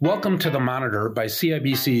Welcome to The Monitor by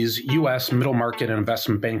CIBC's U.S. Middle Market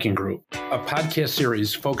Investment Banking Group, a podcast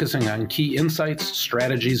series focusing on key insights,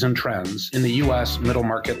 strategies, and trends in the U.S. middle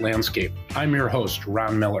market landscape. I'm your host,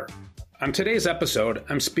 Ron Miller. On today's episode,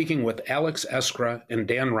 I'm speaking with Alex Eskra and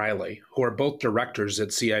Dan Riley, who are both directors at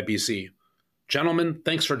CIBC. Gentlemen,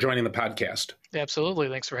 thanks for joining the podcast. Absolutely.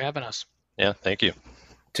 Thanks for having us. Yeah, thank you.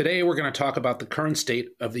 Today, we're going to talk about the current state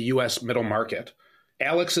of the U.S. middle market.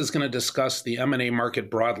 Alex is going to discuss the M&A market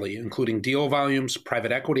broadly, including deal volumes,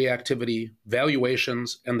 private equity activity,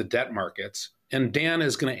 valuations, and the debt markets. And Dan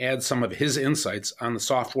is going to add some of his insights on the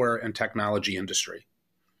software and technology industry.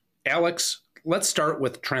 Alex, let's start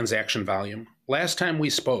with transaction volume. Last time we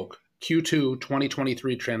spoke, Q2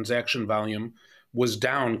 2023 transaction volume was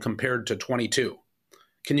down compared to 22.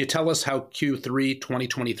 Can you tell us how Q3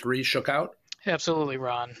 2023 shook out? Absolutely,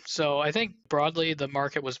 Ron. So I think broadly the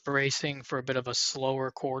market was bracing for a bit of a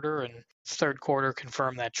slower quarter, and third quarter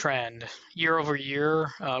confirmed that trend. Year over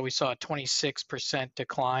year, we saw a 26%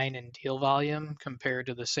 decline in deal volume compared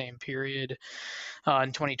to the same period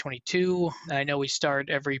in 2022. I know we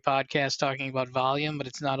start every podcast talking about volume, but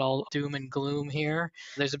it's not all doom and gloom here.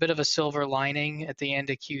 There's a bit of a silver lining at the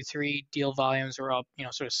end of Q3. Deal volumes were up,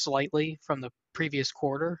 sort of slightly from the previous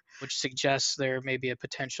quarter, which suggests there may be a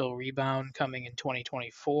potential rebound coming in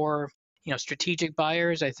 2024. Strategic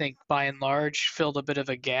buyers, I think, by and large, filled a bit of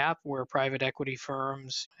a gap where private equity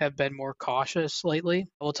firms have been more cautious lately.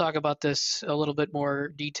 We'll talk about this a little bit more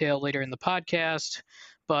detail later in the podcast,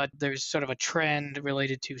 but there's sort of a trend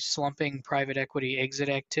related to slumping private equity exit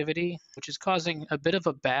activity, which is causing a bit of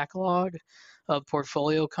a backlog of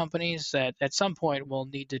portfolio companies that at some point will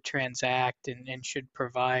need to transact and should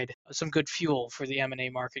provide some good fuel for the M&A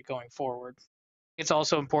market going forward. It's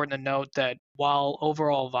also important to note that while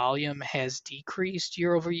overall volume has decreased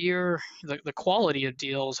year over year, the quality of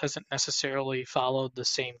deals hasn't necessarily followed the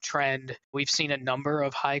same trend. We've seen a number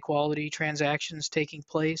of high quality transactions taking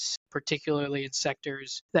place, particularly in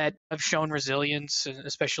sectors that have shown resilience,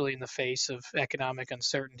 especially in the face of economic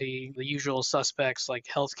uncertainty. The usual suspects like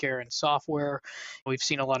healthcare and software. We've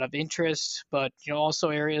seen a lot of interest, but also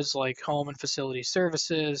areas like home and facility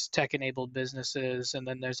services, tech-enabled businesses, and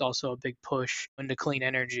then there's also a big push into clean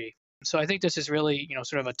energy. So I think this is really,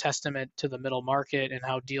 sort of a testament to the middle market and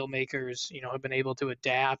how deal makers, have been able to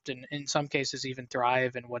adapt and in some cases even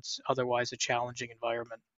thrive in what's otherwise a challenging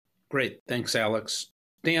environment. Great. Thanks, Alex.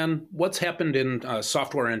 Dan, what's happened in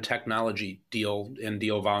software and technology deal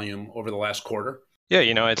volume over the last quarter? Yeah,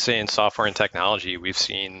 I'd say in software and technology, we've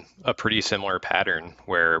seen a pretty similar pattern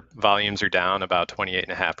where volumes are down about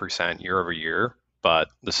 28.5% year over year, but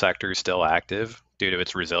the sector is still active due to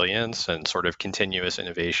its resilience and sort of continuous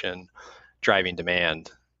innovation driving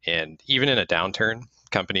demand. And even in a downturn,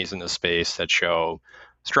 companies in the space that show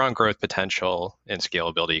strong growth potential and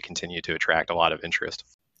scalability continue to attract a lot of interest.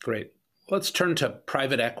 Great. Let's turn to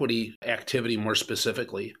private equity activity more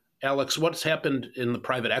specifically. Alex, what's happened in the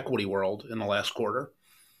private equity world in the last quarter?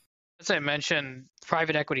 As I mentioned,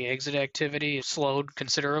 private equity exit activity slowed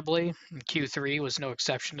considerably. Q3 was no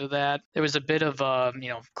exception to that. There was a bit of a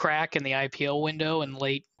crack in the IPO window in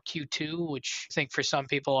late Q2, which I think for some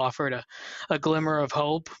people offered a glimmer of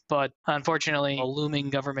hope. But unfortunately, a looming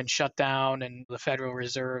government shutdown and the Federal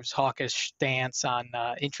Reserve's hawkish stance on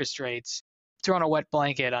interest rates thrown a wet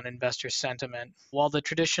blanket on investor sentiment. While the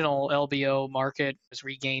traditional LBO market has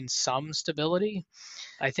regained some stability,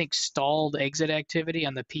 I think stalled exit activity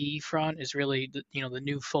on the PE front is really the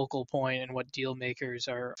new focal point and what deal makers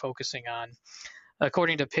are focusing on.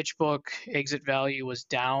 According to PitchBook, exit value was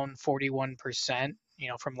down 41%,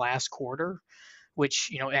 from last quarter,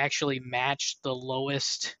 which actually matched the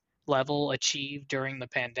lowest level achieved during the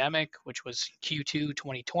pandemic, which was Q2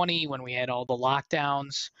 2020 when we had all the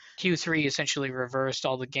lockdowns. Q3 essentially reversed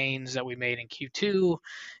all the gains that we made in Q2,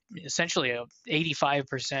 essentially a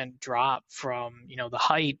 85% drop from the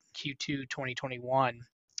height Q2 2021.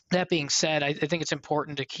 That being said, I think it's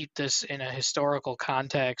important to keep this in a historical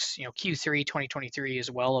context. Q3 2023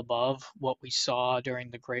 is well above what we saw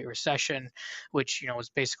during the Great Recession, which was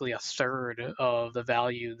basically a third of the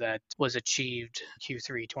value that was achieved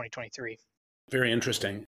Q3 2023. Very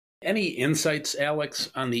interesting. Any insights,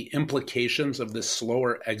 Alex, on the implications of this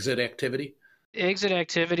slower exit activity? Exit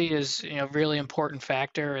activity is a really important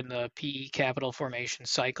factor in the PE capital formation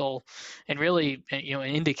cycle and really an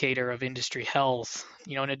indicator of industry health.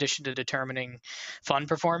 In addition to determining fund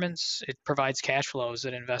performance, it provides cash flows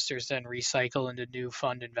that investors then recycle into new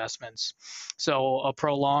fund investments. So a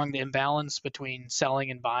prolonged imbalance between selling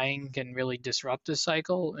and buying can really disrupt this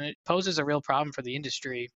cycle, and it poses a real problem for the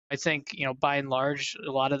industry. I think, by and large,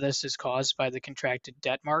 a lot of this is caused by the contracted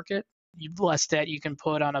debt market. The less debt you can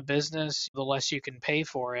put on a business, the less you can pay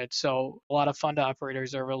for it. So a lot of fund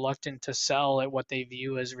operators are reluctant to sell at what they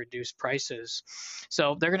view as reduced prices.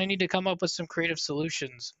 So they're going to need to come up with some creative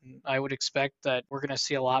solutions. I would expect that we're going to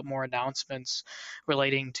see a lot more announcements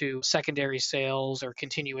relating to secondary sales or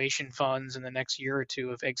continuation funds in the next year or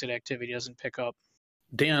two if exit activity doesn't pick up.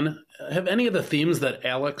 Dan, have any of the themes that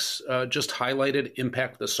Alex just highlighted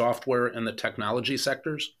impact the software and the technology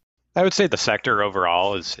sectors? I would say the sector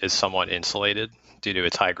overall is somewhat insulated due to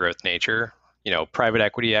its high growth nature. Private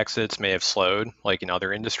equity exits may have slowed like in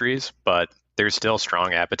other industries, but there's still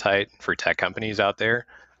strong appetite for tech companies out there,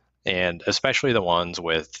 and especially the ones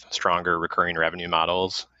with stronger recurring revenue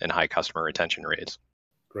models and high customer retention rates.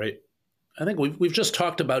 Great. I think we've just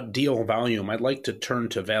talked about deal volume. I'd like to turn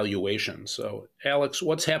to valuation. So, Alex,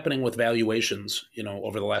 what's happening with valuations,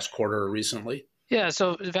 over the last quarter or recently? Yeah,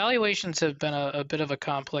 so valuations have been a bit of a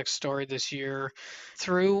complex story this year.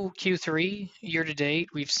 Through Q3, year to date,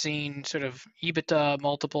 we've seen sort of EBITDA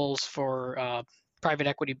multiples for private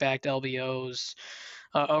equity-backed LBOs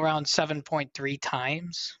around 7.3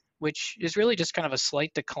 times, which is really just kind of a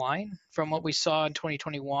slight decline from what we saw in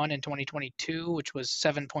 2021 and 2022, which was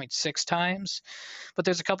 7.6 times. But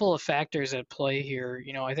there's a couple of factors at play here.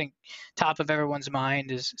 I think top of everyone's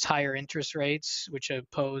mind is higher interest rates, which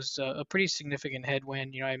have posed a pretty significant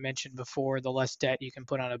headwind. I mentioned before, the less debt you can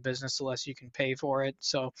put on a business, the less you can pay for it.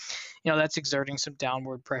 So, that's exerting some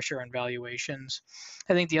downward pressure on valuations.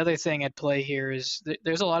 I think the other thing at play here is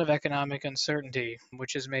there's a lot of economic uncertainty,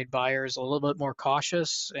 which has made buyers a little bit more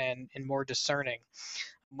cautious and more discerning,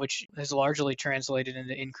 which has largely translated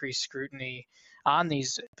into increased scrutiny on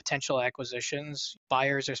these potential acquisitions.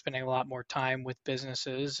 Buyers are spending a lot more time with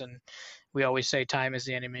businesses, and we always say time is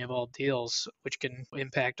the enemy of all deals, which can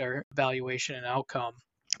impact our valuation and outcome.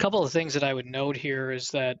 A couple of things that I would note here is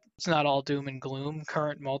that it's not all doom and gloom.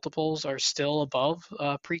 Current multiples are still above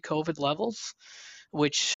pre-COVID levels,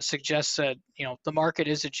 which suggests that the market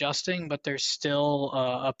is adjusting, but there's still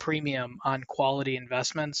a premium on quality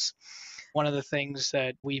investments. One of the things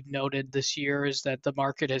that we've noted this year is that the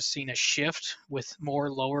market has seen a shift with more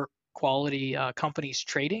lower quality companies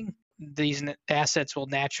trading. These assets will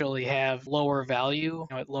naturally have lower value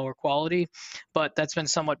at lower quality, but that's been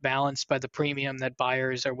somewhat balanced by the premium that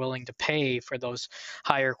buyers are willing to pay for those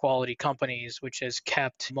higher quality companies, which has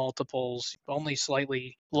kept multiples only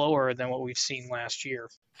slightly lower than what we've seen last year.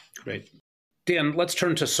 Great. Dan, let's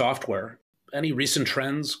turn to software. Any recent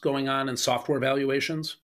trends going on in software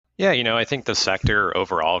valuations? Yeah, I think the sector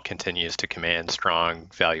overall continues to command strong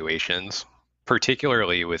valuations,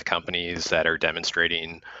 particularly with companies that are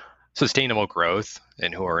demonstrating sustainable growth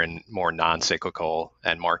and who are in more non-cyclical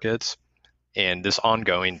end markets. And this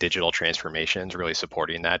ongoing digital transformation is really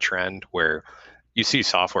supporting that trend where you see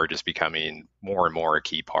software just becoming more and more a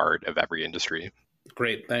key part of every industry.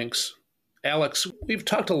 Great, thanks. Alex, we've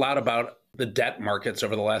talked a lot about the debt markets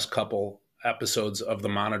over the last couple episodes of The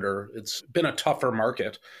Monitor. It's been a tougher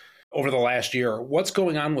market over the last year. What's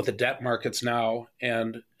going on with the debt markets now,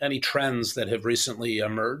 and any trends that have recently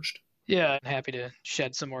emerged? Yeah, I'm happy to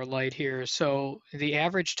shed some more light here. So the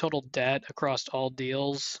average total debt across all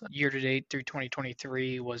deals year to date through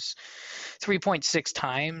 2023 was 3.6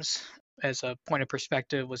 times. As a point of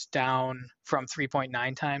perspective, was down from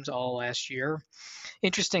 3.9 times all last year.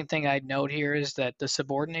 Interesting thing I'd note here is that the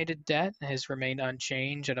subordinated debt has remained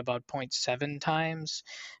unchanged at about 0.7 times.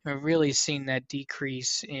 And we've really seen that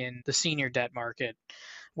decrease in the senior debt market,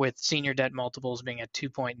 with senior debt multiples being at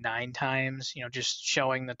 2.9 times, just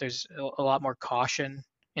showing that there's a lot more caution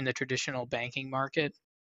in the traditional banking market.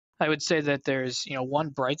 I would say that there's, one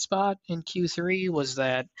bright spot in Q3 was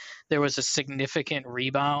that there was a significant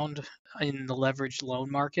rebound in the leveraged loan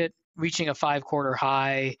market, reaching a 5-quarter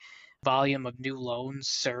high. Volume of new loans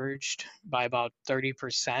surged by about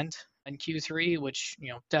 30% in Q3, which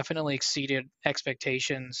definitely exceeded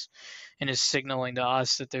expectations and is signaling to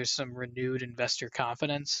us that there's some renewed investor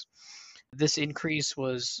confidence. This increase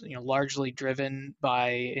was largely driven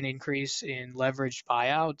by an increase in leveraged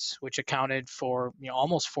buyouts, which accounted for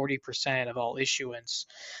almost 40% of all issuance,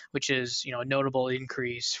 which is a notable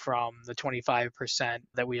increase from the 25%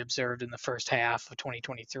 that we observed in the first half of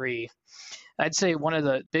 2023. I'd say one of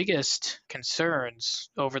the biggest concerns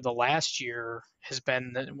over the last year has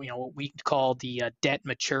been what we call the debt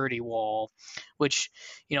maturity wall, which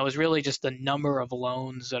is really just the number of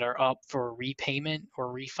loans that are up for repayment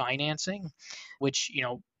or refinancing, which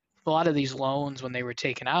a lot of these loans when they were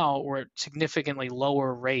taken out were at significantly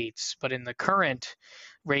lower rates, but in the current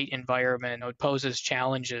rate environment poses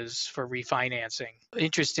challenges for refinancing.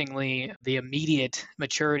 Interestingly, the immediate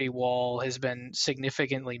maturity wall has been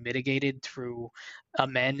significantly mitigated through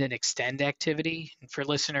amend and extend activity. And for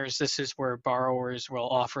listeners, this is where borrowers will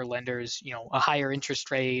offer lenders, a higher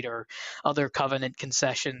interest rate or other covenant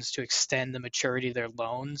concessions to extend the maturity of their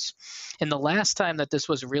loans. And the last time that this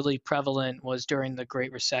was really prevalent was during the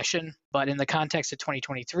Great Recession. But in the context of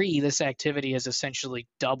 2023, this activity has essentially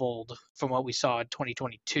doubled from what we saw in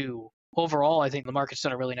 2022. Overall, I think the market's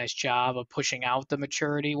done a really nice job of pushing out the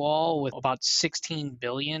maturity wall with about 16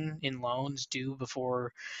 billion in loans due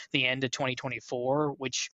before the end of 2024,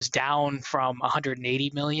 which is down from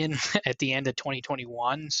 180 million at the end of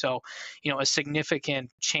 2021. So, a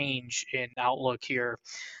significant change in outlook here.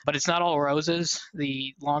 But it's not all roses.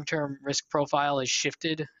 The long-term risk profile has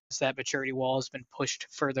shifted as that maturity wall has been pushed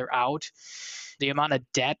further out. The amount of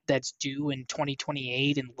debt that's due in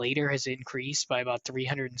 2028 and later has increased by about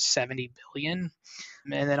 370 billion.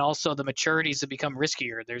 And then also the maturities have become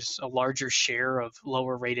riskier. There's a larger share of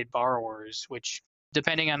lower rated borrowers, which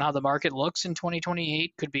depending on how the market looks in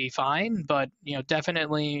 2028 could be fine, but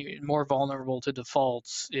definitely more vulnerable to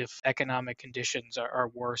defaults if economic conditions are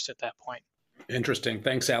worse at that point. Interesting.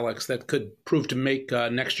 Thanks, Alex. That could prove to make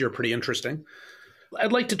next year pretty interesting.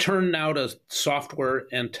 I'd like to turn now to software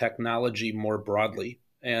and technology more broadly.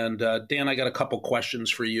 And Dan, I got a couple questions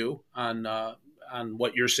for you on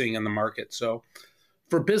what you're seeing in the market. So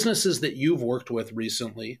for businesses that you've worked with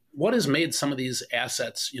recently, what has made some of these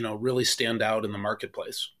assets, really stand out in the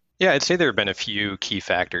marketplace? Yeah, I'd say there have been a few key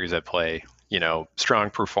factors at play.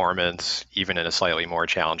 Strong performance, even in a slightly more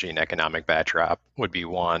challenging economic backdrop, would be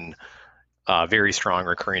one. Very strong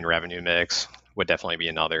recurring revenue mix would definitely be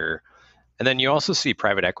another. And then you also see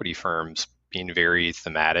private equity firms being very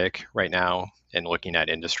thematic right now and looking at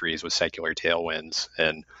industries with secular tailwinds.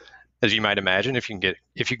 And as you might imagine, if you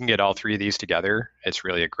can get all three of these together, it's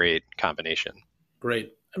really a great combination.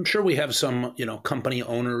 Great. I'm sure we have some, company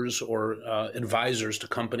owners or advisors to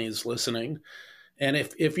companies listening. And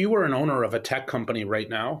if you were an owner of a tech company right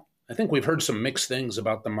now, I think we've heard some mixed things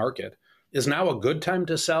about the market. Is now a good time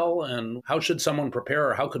to sell? And how should someone prepare,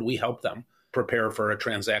 or how could we help them prepare for a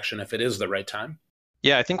transaction if it is the right time?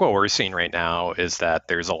 Yeah, I think what we're seeing right now is that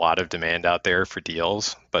there's a lot of demand out there for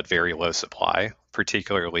deals, but very low supply,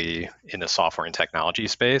 particularly in the software and technology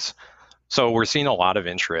space. So we're seeing a lot of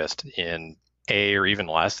interest in A or even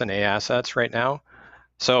less than A assets right now.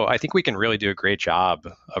 So I think we can really do a great job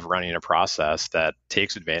of running a process that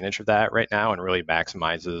takes advantage of that right now and really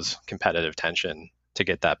maximizes competitive tension to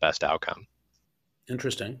get that best outcome.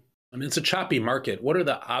 Interesting. I mean, it's a choppy market. What are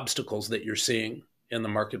the obstacles that you're seeing in the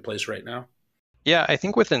marketplace right now? Yeah, I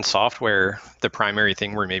think within software, the primary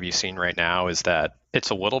thing we're maybe seeing right now is that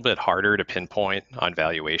it's a little bit harder to pinpoint on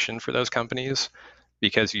valuation for those companies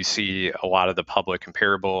because you see a lot of the public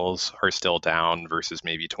comparables are still down versus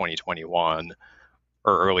maybe 2021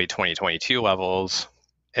 or early 2022 levels.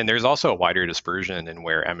 And there's also a wider dispersion in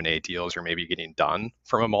where M&A deals are maybe getting done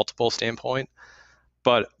from a multiple standpoint.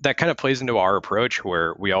 But that kind of plays into our approach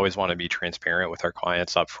where we always want to be transparent with our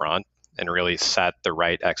clients up front and really set the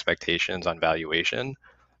right expectations on valuation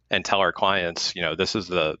and tell our clients, this is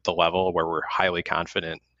the level where we're highly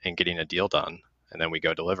confident in getting a deal done. And then we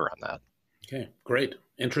go deliver on that. Okay, great.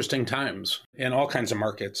 Interesting times in all kinds of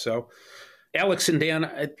markets. So Alex and Dan,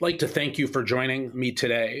 I'd like to thank you for joining me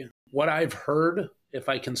today. What I've heard, if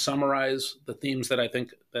I can summarize the themes that I think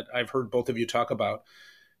that I've heard both of you talk about,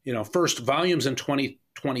 first, volumes in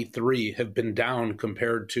 2023 have been down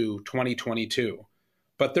compared to 2022,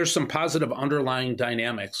 but there's some positive underlying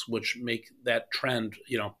dynamics which make that trend,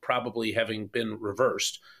 probably having been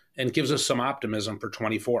reversed and gives us some optimism for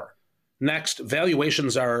 24. Next,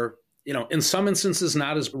 valuations are, in some instances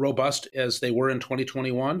not as robust as they were in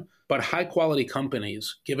 2021, but high quality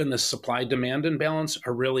companies, given the supply demand imbalance,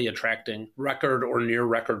 are really attracting record or near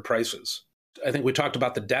record prices. I think we talked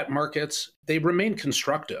about the debt markets. They remain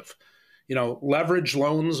constructive. Leverage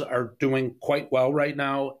loans are doing quite well right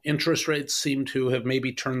now. Interest rates seem to have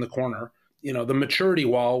maybe turned the corner. The maturity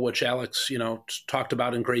wall, which Alex, talked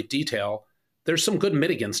about in great detail, there's some good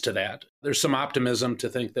mitigants to that. There's some optimism to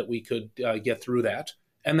think that we could get through that.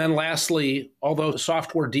 And then lastly, although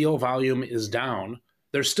software deal volume is down,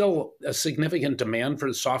 there's still a significant demand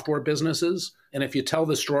for software businesses. And if you tell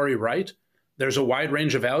the story right, there's a wide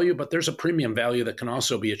range of value, but there's a premium value that can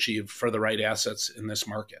also be achieved for the right assets in this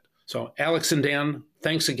market. So Alex and Dan,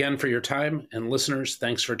 thanks again for your time. And listeners,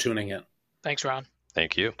 thanks for tuning in. Thanks, Ron.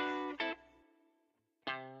 Thank you.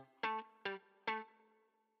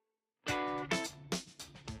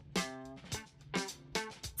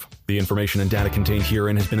 The information and data contained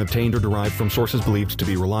herein has been obtained or derived from sources believed to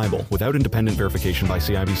be reliable, without independent verification by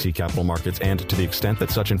CIBC Capital Markets, and to the extent that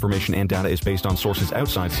such information and data is based on sources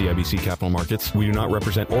outside CIBC Capital Markets, we do not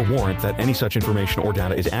represent or warrant that any such information or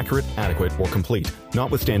data is accurate, adequate, or complete.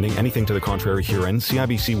 Notwithstanding anything to the contrary herein,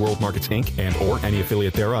 CIBC World Markets Inc. and or any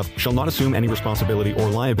affiliate thereof shall not assume any responsibility or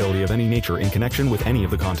liability of any nature in connection with any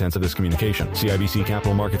of the contents of this communication. CIBC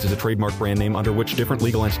Capital Markets is a trademark brand name under which different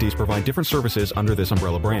legal entities provide different services under this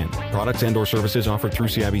umbrella brand. Products and or services offered through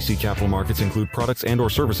CIBC Capital Markets include products and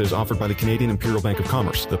or services offered by the Canadian Imperial Bank of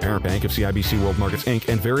Commerce, the parent bank of CIBC World Markets Inc.,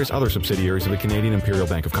 and various other subsidiaries of the Canadian Imperial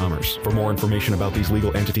Bank of Commerce. For more information about these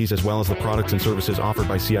legal entities as well as the products and services offered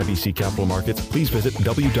by CIBC Capital Markets, please visit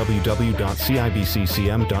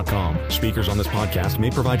www.cibccm.com. Speakers on this podcast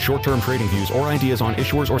may provide short-term trading views or ideas on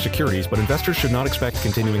issuers or securities, but investors should not expect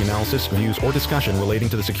continuing analysis, views, or discussion relating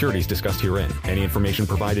to the securities discussed herein. Any information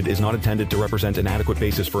provided is not intended to represent an adequate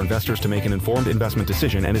basis for investors to make an informed investment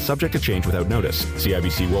decision and is subject to change without notice.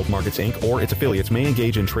 CIBC World Markets Inc. or its affiliates may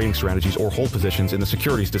engage in trading strategies or hold positions in the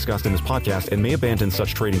securities discussed in this podcast and may abandon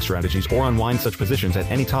such trading strategies or unwind such positions at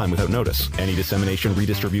any time without notice. Any dissemination,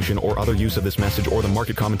 redistribution, or other use of this message or the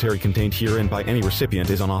market commentary contained herein by any recipient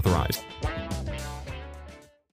is unauthorized.